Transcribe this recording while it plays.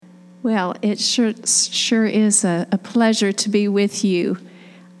Well, it sure is a pleasure to be with you.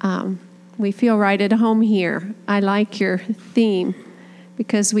 We feel right at home here. I like your theme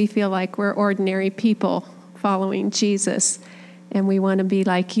because we feel like we're ordinary people following Jesus, and we want to be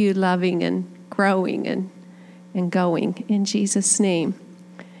like you, loving and growing and going in Jesus' name.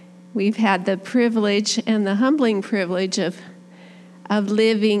 We've had the privilege and the humbling privilege of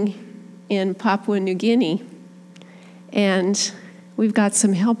living in Papua New Guinea, and we've got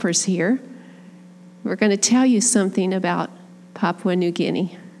some helpers here. We're going to tell you something about Papua New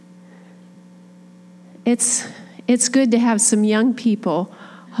Guinea. It's good to have some young people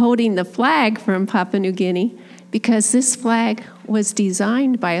holding the flag from Papua New Guinea, because this flag was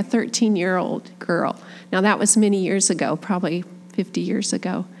designed by a 13-year-old girl. Now, that was many years ago, probably 50 years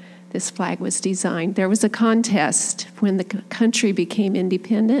ago. This flag was designed. There was a contest when the country became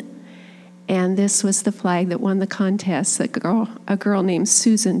independent, and this was the flag that won the contest. A girl named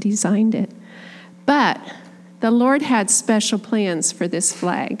Susan designed it. But the Lord had special plans for this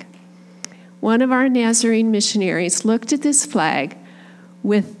flag. One of our Nazarene missionaries looked at this flag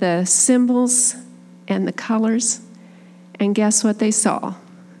with the symbols and the colors, and guess what they saw?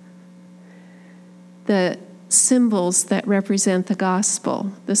 The symbols that represent the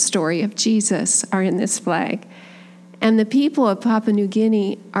gospel, the story of Jesus, are in this flag. And the people of Papua New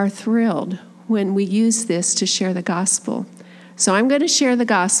Guinea are thrilled when we use this to share the gospel. So I'm going to share the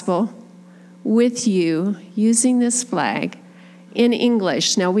gospel with you using this flag in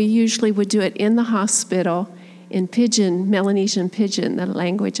English. Now, we usually would do it in the hospital in Pidgin, Melanesian Pidgin, the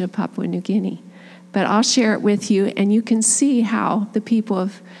language of Papua New Guinea. But I'll share it with you, and you can see how the people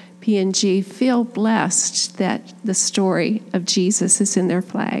of PNG feel blessed that the story of Jesus is in their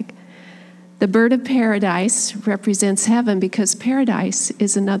flag. The bird of paradise represents heaven, because paradise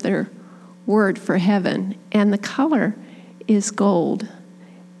is another word for heaven, and the color is gold,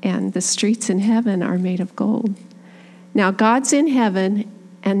 and the streets in heaven are made of gold. Now, God's in heaven,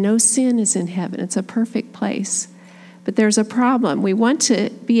 and no sin is in heaven. It's a perfect place. But there's a problem. We want to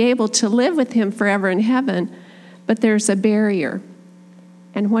be able to live with him forever in heaven, but there's a barrier.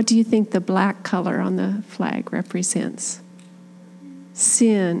 And what do you think the black color on the flag represents?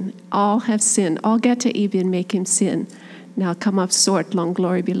 Sin. All have sinned. All get to even make him sin. Now come up sort, long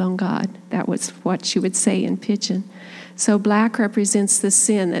glory belong God. That was what she would say in Pidgin. So black represents the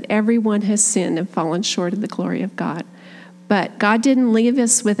sin, that everyone has sinned and fallen short of the glory of God. But God didn't leave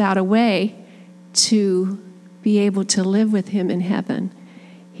us without a way to be able to live with him in heaven.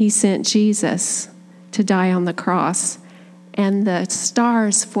 He sent Jesus to die on the cross, and the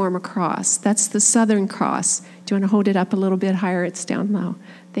stars form a cross. That's the Southern Cross. Do you want to hold it up a little bit higher? It's down low.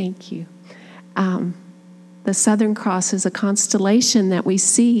 Thank you. The Southern Cross is a constellation that we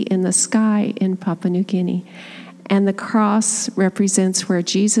see in the sky in Papua New Guinea, and the cross represents where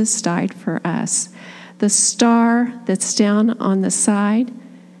Jesus died for us. The star that's down on the side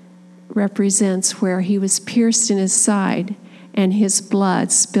represents where he was pierced in his side and his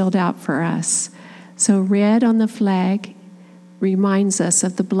blood spilled out for us. So red on the flag reminds us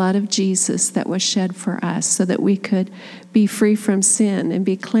of the blood of Jesus that was shed for us so that we could be free from sin and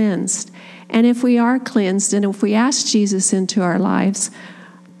be cleansed. And if we are cleansed, and if we ask Jesus into our lives,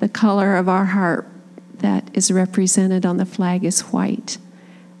 the color of our heart that is represented on the flag is white.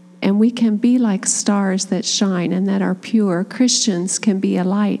 And we can be like stars that shine and that are pure. Christians can be a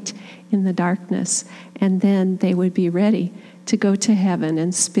light in the darkness, and then they would be ready to go to heaven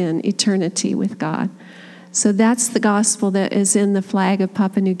and spend eternity with God. So that's the gospel that is in the flag of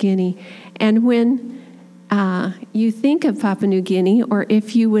Papua New Guinea. And when you think of Papua New Guinea, or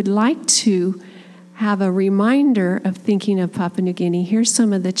if you would like to have a reminder of thinking of Papua New Guinea, here's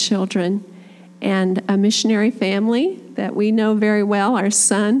some of the children and a missionary family that we know very well. Our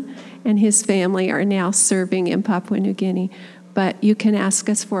son and his family are now serving in Papua New Guinea. But you can ask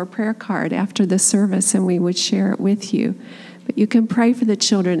us for a prayer card after the service, and we would share it with you. But you can pray for the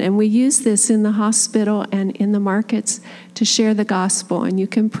children. And we use this in the hospital and in the markets to share the gospel. And you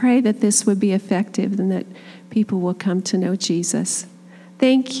can pray that this would be effective and that people will come to know Jesus.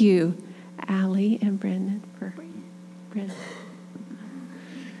 Thank you, Allie and Brendan.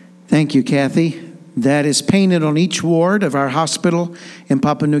 Thank you, Kathy. That is painted on each ward of our hospital in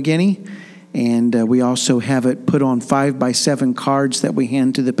Papua New Guinea. And we also have it put on 5x7 cards that we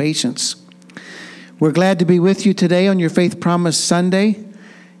hand to the patients. We're glad to be with you today on your Faith Promise Sunday.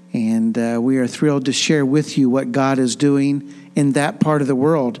 And we are thrilled to share with you what God is doing in that part of the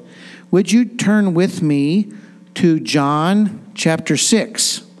world. Would you turn with me to John chapter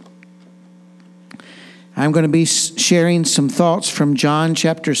 6? I'm going to be sharing some thoughts from John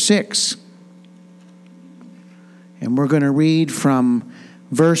chapter 6. And we're going to read from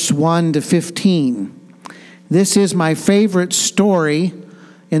verse 1 to 15. This is my favorite story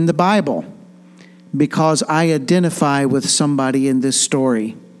in the Bible because I identify with somebody in this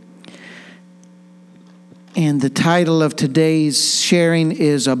story. And the title of today's sharing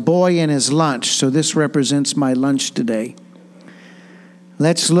is A Boy and His Lunch. So this represents my lunch today.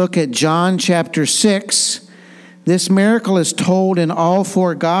 Let's look at John chapter 6. This miracle is told in all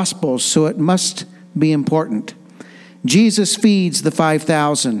four Gospels, so it must be important. Jesus feeds the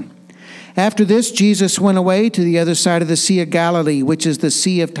 5,000. After this, Jesus went away to the other side of the Sea of Galilee, which is the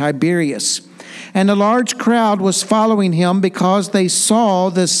Sea of Tiberias. And a large crowd was following him because they saw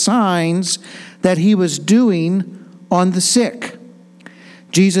the signs that he was doing on the sick.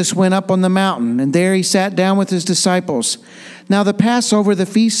 Jesus went up on the mountain, and there he sat down with his disciples. Now the Passover, the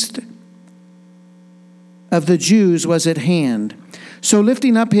feast of the Jews, was at hand. So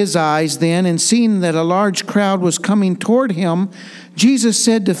lifting up his eyes then, and seeing that a large crowd was coming toward him, Jesus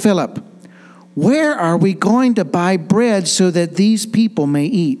said to Philip, "Where are we going to buy bread so that these people may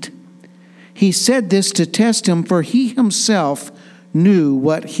eat?" He said this to test him, for he himself knew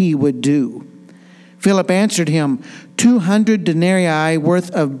what he would do. Philip answered him, 200 denarii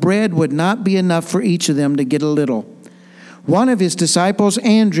worth of bread would not be enough for each of them to get a little. One of his disciples,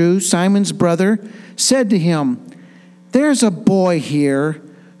 Andrew, Simon's brother, said to him, "There's a boy here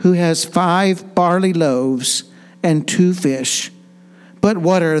who has 5 barley loaves and 2 fish. But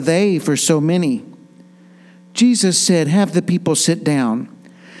what are they for so many?" Jesus said, "Have the people sit down."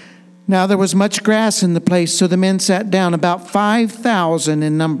 Now there was much grass in the place, so the men sat down, about 5,000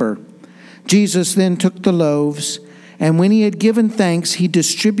 in number. Jesus then took the loaves, and when he had given thanks, he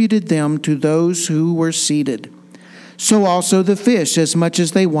distributed them to those who were seated. So also the fish, as much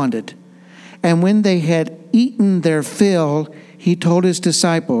as they wanted. And when they had eaten their fill, he told his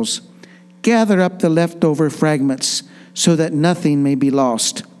disciples, "Gather up the leftover fragments, so that nothing may be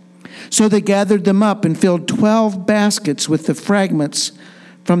lost." So they gathered them up and filled 12 baskets with the fragments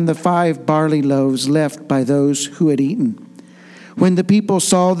from the 5 barley loaves left by those who had eaten. When the people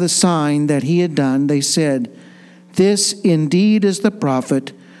saw the sign that he had done, they said, "This indeed is the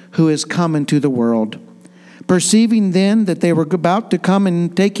prophet who is come into the world." Perceiving then that they were about to come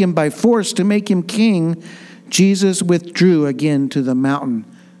and take him by force to make him king, Jesus withdrew again to the mountain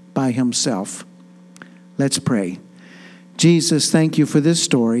by himself. Let's pray. Jesus, thank you for this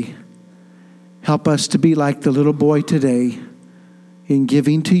story. Help us to be like the little boy today in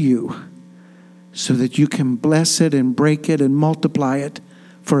giving to you, so that you can bless it and break it and multiply it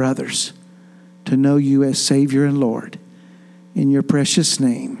for others to know you as Savior and Lord. In your precious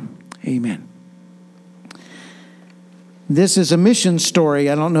name, amen. This is a mission story.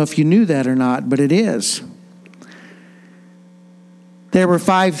 I don't know if you knew that or not, but it is. There were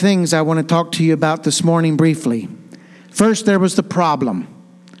 5 things I want to talk to you about this morning briefly. First, there was the problem.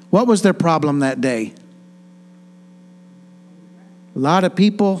 What was their problem that day? A lot of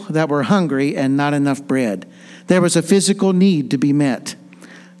people that were hungry and not enough bread. There was a physical need to be met.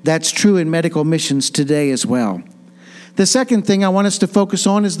 That's true in medical missions today as well. The second thing I want us to focus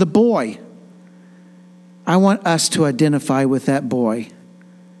on is the boy. I want us to identify with that boy.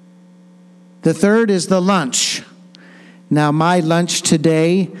 The third is the lunch. Now, my lunch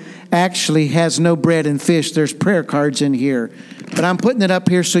today actually has no bread and fish. There's prayer cards in here. But I'm putting it up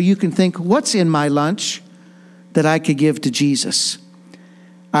here so you can think, what's in my lunch that I could give to Jesus?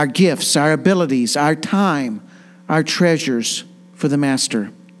 Our gifts, our abilities, our time, our treasures for the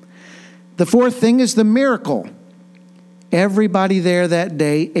Master. The fourth thing is the miracle. Everybody there that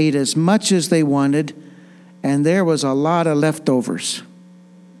day ate as much as they wanted, and there was a lot of leftovers.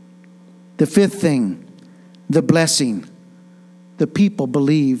 The fifth thing, the blessing. The people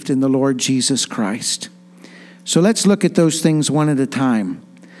believed in the Lord Jesus Christ. So let's look at those things one at a time.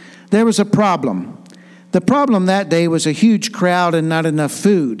 There was a problem. The problem that day was a huge crowd and not enough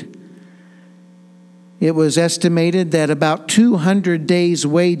food. It was estimated that about 200 days'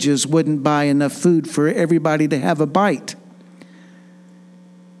 wages wouldn't buy enough food for everybody to have a bite.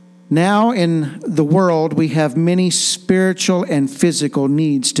 Now in the world, we have many spiritual and physical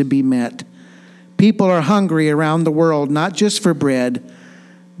needs to be met. People are hungry around the world, not just for bread,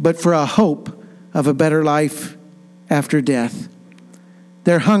 but for a hope of a better life after death.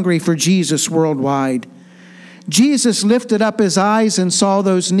 They're hungry for Jesus worldwide. Jesus lifted up his eyes and saw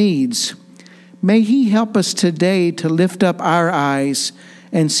those needs. May he help us today to lift up our eyes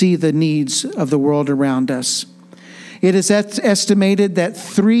and see the needs of the world around us. It is estimated that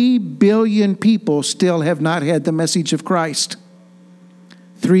 3 billion people still have not had the message of Christ.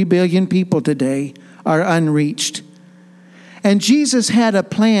 3 billion people today are unreached. And Jesus had a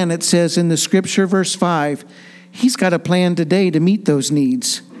plan, it says in the scripture, verse 5. He's got a plan today to meet those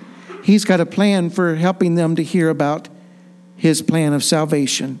needs. He's got a plan for helping them to hear about his plan of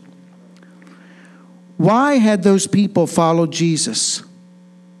salvation. Why had those people followed Jesus?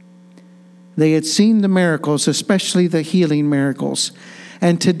 They had seen the miracles, especially the healing miracles.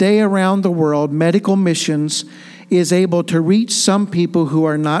 And today around the world, medical missions is able to reach some people who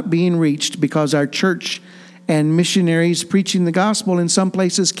are not being reached because our church and missionaries preaching the gospel in some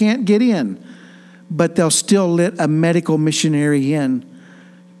places can't get in. But they'll still let a medical missionary in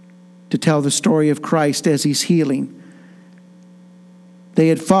to tell the story of Christ as he's healing. They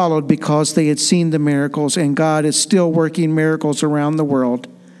had followed because they had seen the miracles, and God is still working miracles around the world.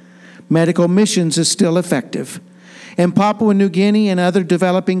 Medical missions is still effective. In Papua New Guinea and other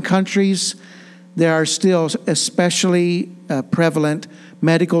developing countries, there are still especially prevalent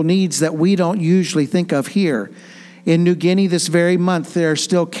medical needs that we don't usually think of here. In New Guinea this very month, there are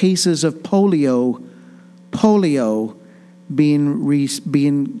still cases of polio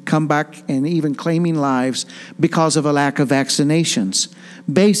being come back and even claiming lives because of a lack of vaccinations.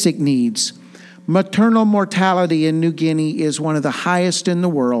 Basic needs. Maternal mortality in New Guinea is one of the highest in the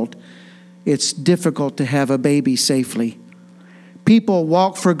world. It's difficult to have a baby safely. People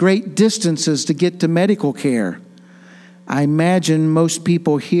walk for great distances to get to medical care. I imagine most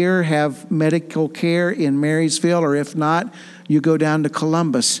people here have medical care in Marysville, or if not, you go down to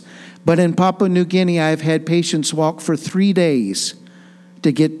Columbus. But in Papua New Guinea, I've had patients walk for 3 days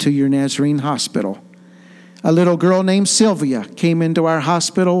to get to your Nazarene hospital. A little girl named Sylvia came into our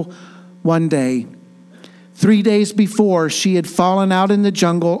hospital one day. 3 days before, she had fallen out in the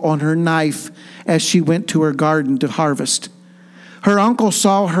jungle on her knife as she went to her garden to harvest. Her uncle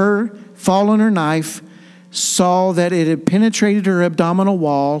saw her fall on her knife, saw that it had penetrated her abdominal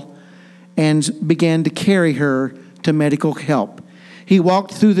wall, and began to carry her to medical help. He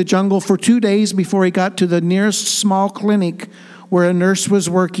walked through the jungle for 2 days before he got to the nearest small clinic where a nurse was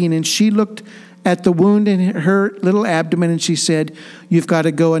working, and she looked at the wound in her little abdomen and she said, "You've got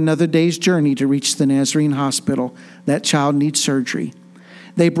to go another day's journey to reach the Nazarene hospital. That child needs surgery."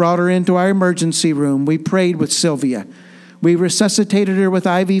 They brought her into our emergency room. We prayed with Sylvia. We resuscitated her with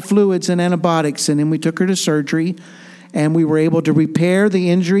IV fluids and antibiotics, and then we took her to surgery, and we were able to repair the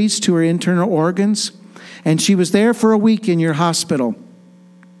injuries to her internal organs. And she was there for a week in your hospital.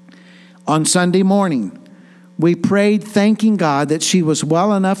 On Sunday morning, we prayed thanking God that she was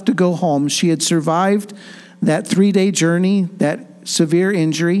well enough to go home. She had survived that 3-day journey, that severe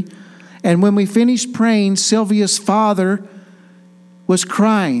injury. And when we finished praying, Sylvia's father was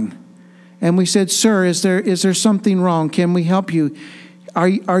crying. And we said, "Sir, is there something wrong? Can we help you?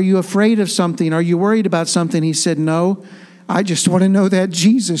 Are you afraid of something? Are you worried about something?" He said, "No, I just want to know that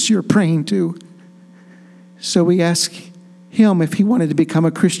Jesus you're praying to." So we asked him if he wanted to become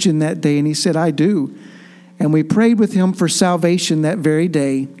a Christian that day, and he said, "I do." And we prayed with him for salvation that very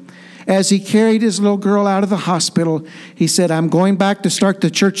day. As he carried his little girl out of the hospital, he said, "I'm going back to start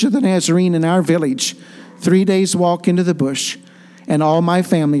the Church of the Nazarene in our village. 3 days walk into the bush, and all my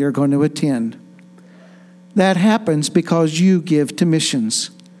family are going to attend." That happens because you give to missions,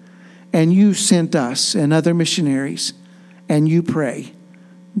 and you sent us and other missionaries, and you pray.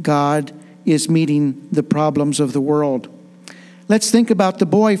 God is meeting the problems of the world. Let's think about the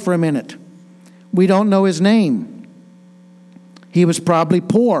boy for a minute. We don't know his name. He was probably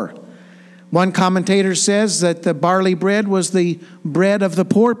poor. One commentator says that the barley bread was the bread of the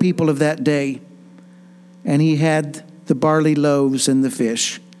poor people of that day, and he had the barley loaves and the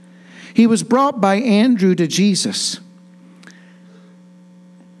fish. He was brought by Andrew to Jesus.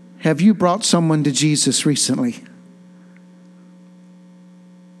 Have you brought someone to Jesus recently?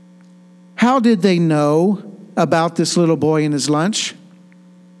 How did they know about this little boy and his lunch?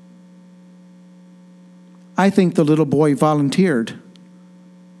 I think the little boy volunteered.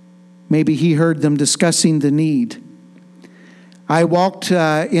 Maybe he heard them discussing the need. I walked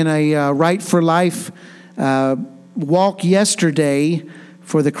in a Right for Life walk yesterday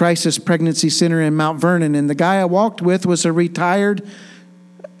for the Crisis Pregnancy Center in Mount Vernon, and the guy I walked with was a retired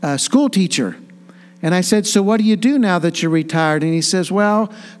school teacher. And I said, "So what do you do now that you're retired?" And he says,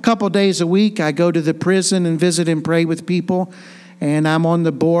 "Well, a couple days a week I go to the prison and visit and pray with people, and I'm on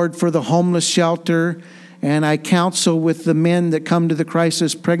the board for the homeless shelter, and I counsel with the men that come to the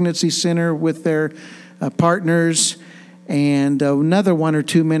Crisis Pregnancy Center with their partners, and another 1 or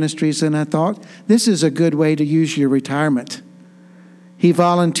 2 ministries." And I thought, this is a good way to use your retirement. He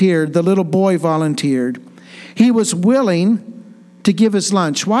volunteered. The little boy volunteered. He was willing to give his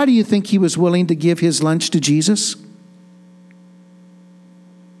lunch. Why do you think he was willing to give his lunch to Jesus?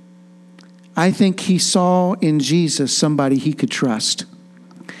 I think he saw in Jesus somebody he could trust.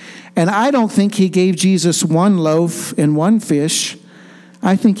 And I don't think he gave Jesus one loaf and one fish.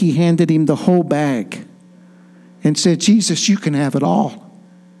 I think he handed him the whole bag and said, Jesus, you can have it all.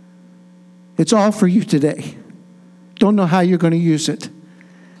 It's all for you today. Don't know how you're going to use it,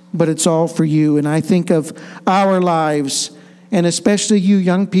 but it's all for you. And I think of our lives, and especially you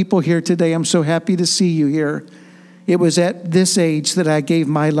young people here today. I'm so happy to see you here. It was at this age that I gave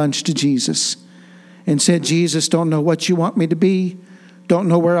my lunch to Jesus and said, Jesus, don't know what you want me to be. Don't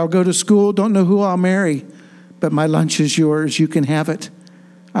know where I'll go to school. Don't know who I'll marry. But my lunch is yours. You can have it.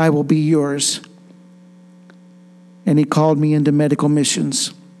 I will be yours. And he called me into medical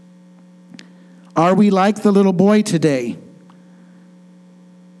missions. Are we like the little boy today?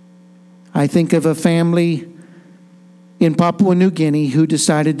 I think of a family in Papua New Guinea who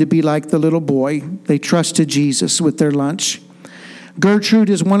decided to be like the little boy. They trusted Jesus with their lunch. Gertrude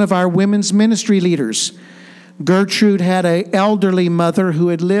is one of our women's ministry leaders. Gertrude had an elderly mother who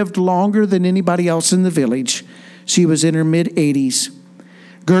had lived longer than anybody else in the village. She was in her mid-80s.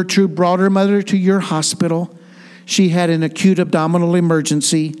 Gertrude brought her mother to your hospital. She had an acute abdominal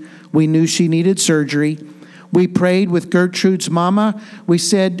emergency. We knew she needed surgery. We prayed with Gertrude's mama. We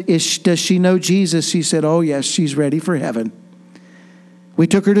said, does she know Jesus? She said, oh yes, she's ready for heaven. We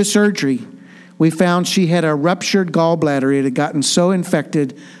took her to surgery. We found she had a ruptured gallbladder. It had gotten so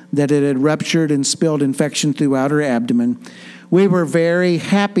infected that it had ruptured and spilled infection throughout her abdomen. We were very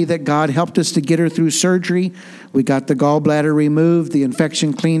happy that God helped us to get her through surgery. We got the gallbladder removed, the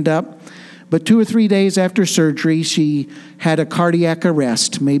infection cleaned up. But 2 or 3 days after surgery, she had a cardiac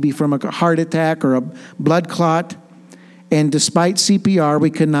arrest, maybe from a heart attack or a blood clot. And despite CPR, we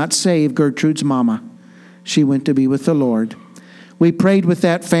could not save Gertrude's mama. She went to be with the Lord. We prayed with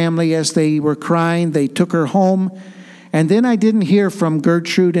that family as they were crying. They took her home. And then I didn't hear from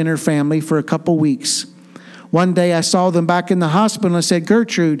Gertrude and her family for a couple weeks. One day I saw them back in the hospital and I said,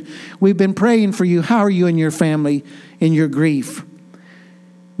 Gertrude, we've been praying for you. How are you and your family in your grief?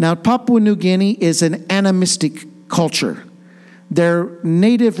 Now, Papua New Guinea is an animistic culture. Their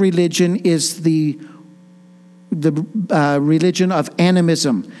native religion is the religion of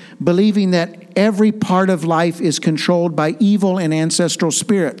animism, believing that every part of life is controlled by evil and ancestral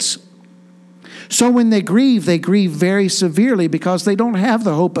spirits. So when they grieve very severely because they don't have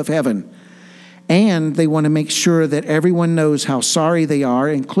the hope of heaven. And they want to make sure that everyone knows how sorry they are,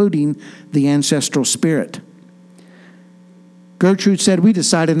 including the ancestral spirit. Gertrude said, we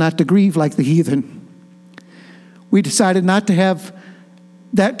decided not to grieve like the heathen. We decided not to have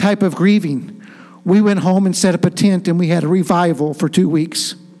that type of grieving. We went home and set up a tent and we had a revival for 2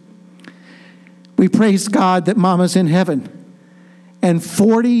 weeks. We praised God that Mama's in heaven. And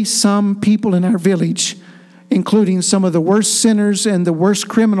 40-some people in our village, including some of the worst sinners and the worst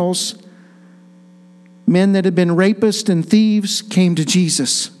criminals, men that had been rapists and thieves, came to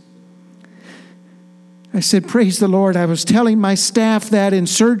Jesus. I said, praise the Lord. I was telling my staff that in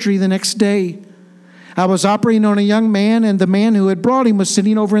surgery the next day. I was operating on a young man, and the man who had brought him was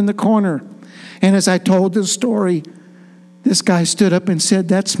sitting over in the corner. And as I told the story, this guy stood up and said,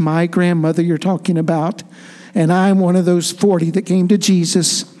 that's my grandmother you're talking about. And I'm one of those 40 that came to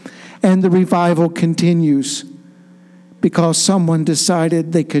Jesus. And the revival continues because someone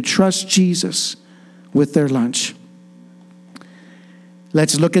decided they could trust Jesus with their lunch.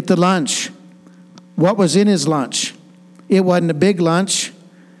 Let's look at the lunch. What was in his lunch? It wasn't a big lunch.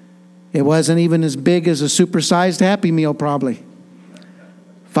 It wasn't even as big as a supersized Happy Meal probably.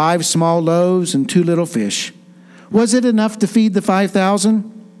 5 small loaves and 2 little fish. Was it enough to feed the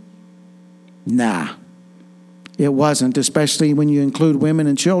 5,000? Nah, it wasn't, especially when you include women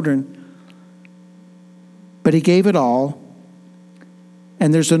and children. But he gave it all.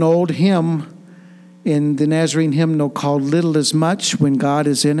 And there's an old hymn in the Nazarene hymnal called Little is Much when God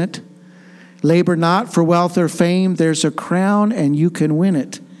is in it. Labor not for wealth or fame. There's a crown and you can win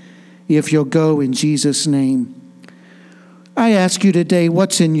it if you'll go in Jesus' name. I ask you today,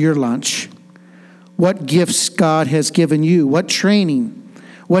 what's in your lunch? What gifts God has given you? What training?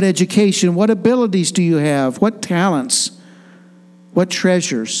 What education? What abilities do you have? What talents? What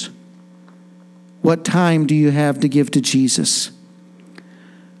treasures? What time do you have to give to Jesus?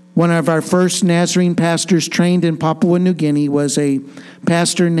 One of our first Nazarene pastors trained in Papua New Guinea was a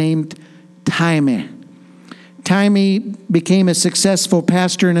pastor named Taime. Taime became a successful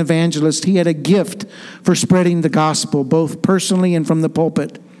pastor and evangelist. He had a gift for spreading the gospel, both personally and from the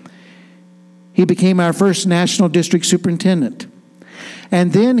pulpit. He became our first national district superintendent.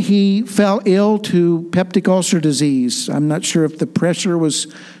 And then he fell ill to peptic ulcer disease. I'm not sure if the pressure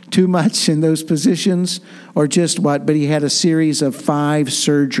was too much in those positions or just what, but he had a series of 5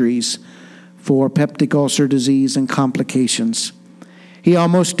 surgeries for peptic ulcer disease and complications. He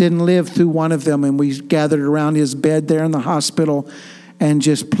almost didn't live through one of them, and we gathered around his bed there in the hospital and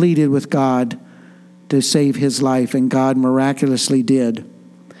just pleaded with God to save his life, and God miraculously did.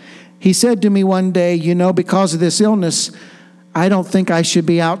 He said to me one day, because of this illness, I don't think I should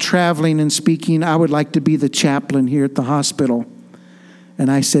be out traveling and speaking. I would like to be the chaplain here at the hospital.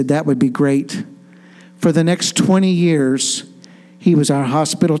 And I said, that would be great. For the next 20 years, he was our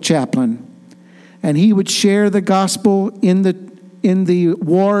hospital chaplain. And he would share the gospel in the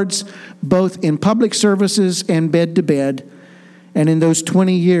wards, both in public services and bed to bed. And in those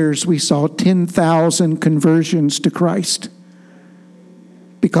 20 years, we saw 10,000 conversions to Christ.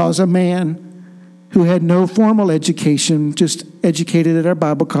 Because a man who had no formal education, just educated at our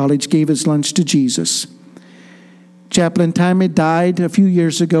Bible college, gave his lunch to Jesus. Chaplain Timmy died a few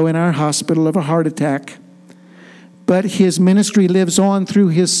years ago in our hospital of a heart attack. But his ministry lives on through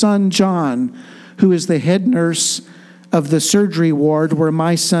his son, John, who is the head nurse of the surgery ward where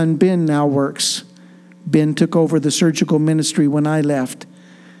my son, Ben, now works. Ben took over the surgical ministry when I left.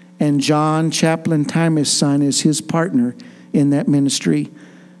 And John, Chaplain Timmy's son, is his partner in that ministry.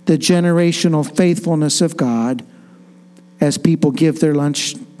 The generational faithfulness of God as people give their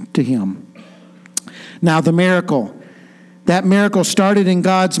lunch to him. Now the miracle. That miracle started in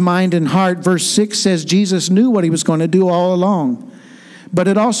God's mind and heart. Verse 6 says Jesus knew what he was going to do all along. But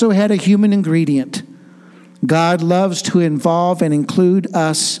it also had a human ingredient. God loves to involve and include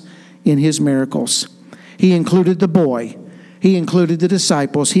us in his miracles. He included the boy. He included the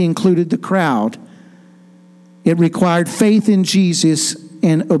disciples. He included the crowd. It required faith in Jesus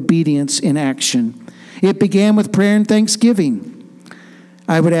and obedience in action. It began with prayer and thanksgiving.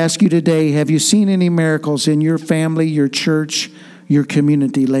 I would ask you today, have you seen any miracles in your family, your church, your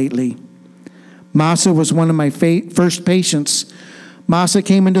community lately? Masa was one of my first patients. Masa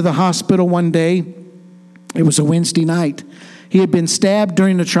came into the hospital one day. It was a Wednesday night. He had been stabbed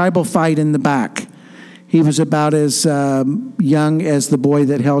during a tribal fight in the back. He was about as young as the boy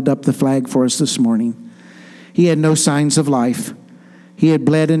that held up the flag for us this morning. He had no signs of life. He had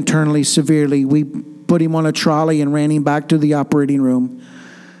bled internally severely. We put him on a trolley and ran him back to the operating room.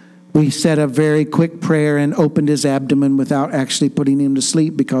 We said a very quick prayer and opened his abdomen without actually putting him to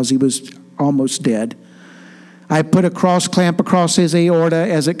sleep because he was almost dead. I put a cross clamp across his aorta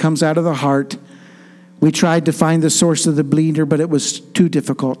as it comes out of the heart. We tried to find the source of the bleeder, but it was too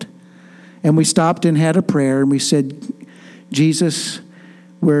difficult. And we stopped and had a prayer, and we said, Jesus,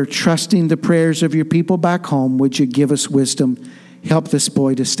 we're trusting the prayers of your people back home. Would you give us wisdom? Help this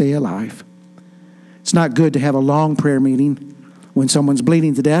boy to stay alive. It's not good to have a long prayer meeting when someone's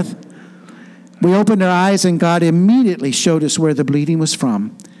bleeding to death. We opened our eyes, and God immediately showed us where the bleeding was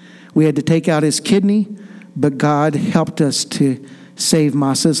from. We had to take out his kidney, but God helped us to save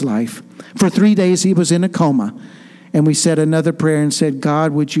Masa's life. For 3 days, he was in a coma. And we said another prayer and said,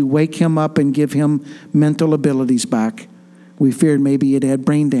 God, would you wake him up and give him mental abilities back? We feared maybe it had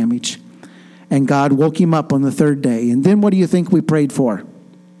brain damage. And God woke him up on the third day. And then what do you think we prayed for?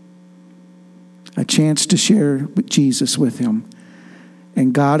 A chance to share Jesus with him.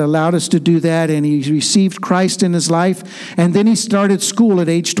 And God allowed us to do that, and he received Christ in his life. And then he started school at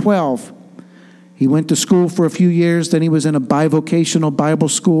age 12. He went to school for a few years, then he was in a bivocational Bible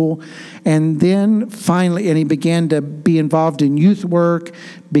school, and then finally, and he began to be involved in youth work,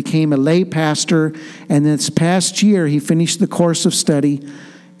 became a lay pastor, and this past year he finished the course of study,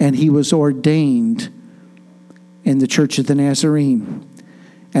 and he was ordained in the Church of the Nazarene.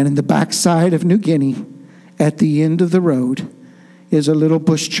 And in the backside of New Guinea, at the end of the road, is a little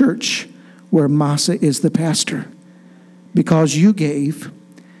bush church where Masa is the pastor. Because you gave,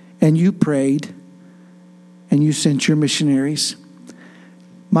 and you prayed, and you sent your missionaries.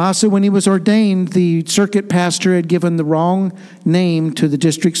 Masa, when he was ordained, the circuit pastor had given the wrong name to the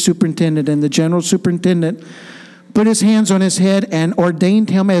district superintendent, and the general superintendent put his hands on his head and ordained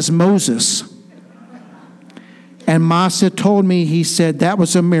him as Moses. And Masa told me, he said, that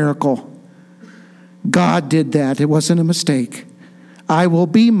was a miracle. God did that. It wasn't a mistake. I will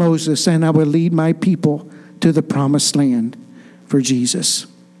be Moses, and I will lead my people to the promised land for Jesus.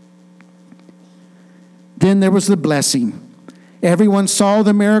 Then there was the blessing. Everyone saw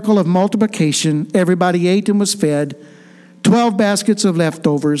the miracle of multiplication. Everybody ate and was fed. 12 baskets of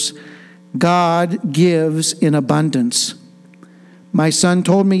leftovers. God gives in abundance. My son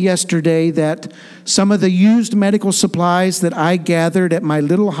told me yesterday that some of the used medical supplies that I gathered at my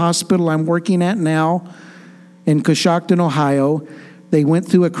little hospital I'm working at now in Coshocton, Ohio, they went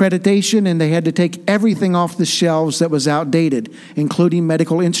through accreditation and they had to take everything off the shelves that was outdated, including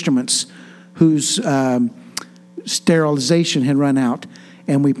medical instruments whose sterilization had run out.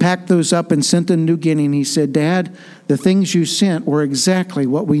 And we packed those up and sent them to New Guinea. And he said, Dad, the things you sent were exactly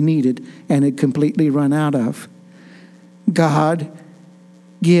what we needed and had completely run out of. God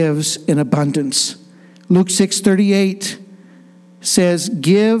gives in abundance. Luke 6:38 says,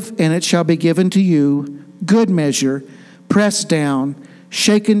 give and it shall be given to you, good measure, pressed down,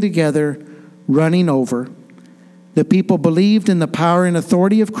 shaken together, running over. The people believed in the power and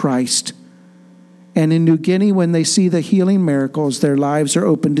authority of Christ. And in New Guinea, when they see the healing miracles, their lives are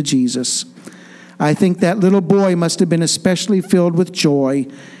open to Jesus. I think that little boy must have been especially filled with joy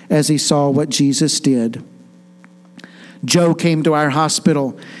as he saw what Jesus did. Joe came to our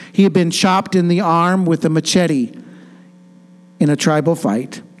hospital. He had been chopped in the arm with a machete in a tribal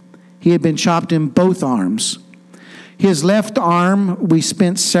fight. He had been chopped in both arms. His left arm, we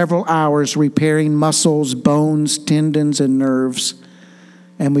spent several hours repairing muscles, bones, tendons, and nerves.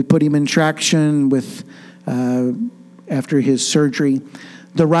 And we put him in traction with after his surgery.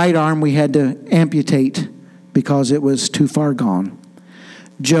 The right arm we had to amputate because it was too far gone.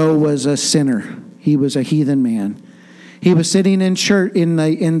 Joe was a sinner. He was a heathen man. He was sitting in church in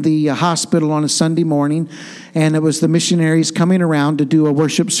the hospital on a Sunday morning, and it was the missionaries coming around to do a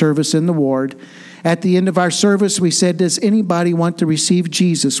worship service in the ward. At the end of our service, we said, does anybody want to receive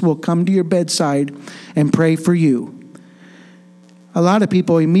Jesus? We'll come to your bedside and pray for you. A lot of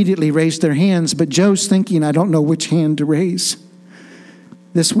people immediately raised their hands, but Joe's thinking, I don't know which hand to raise.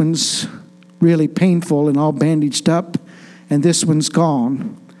 This one's really painful and all bandaged up, and this one's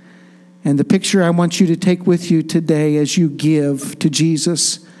gone. And the picture I want you to take with you today as you give to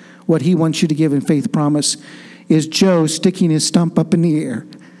Jesus what he wants you to give in faith promise is Joe sticking his stump up in the air,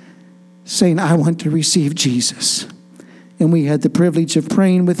 saying, I want to receive Jesus. And we had the privilege of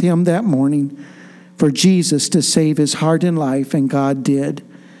praying with him that morning for Jesus to save his heart and life, and God did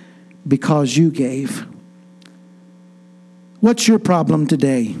because you gave. What's your problem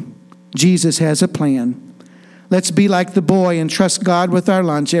today? Jesus has a plan. Let's be like the boy and trust God with our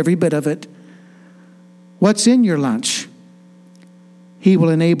lunch, every bit of it. What's in your lunch? He will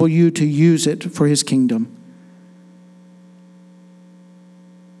enable you to use it for his kingdom.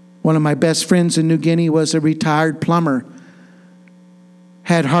 One of my best friends in New Guinea was a retired plumber,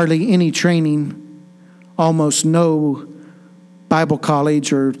 had hardly any training, almost no Bible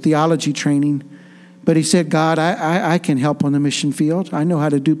college or theology training. But he said, God, I can help on the mission field. I know how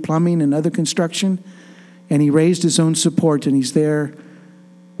to do plumbing and other construction. And he raised his own support, and he's there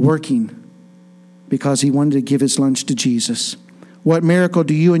working because he wanted to give his lunch to Jesus. What miracle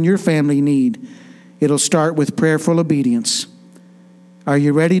do you and your family need? It'll start with prayerful obedience. Are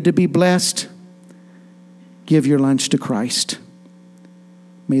you ready to be blessed? Give your lunch to Christ.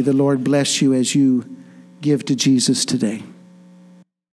 May the Lord bless you as you give to Jesus today.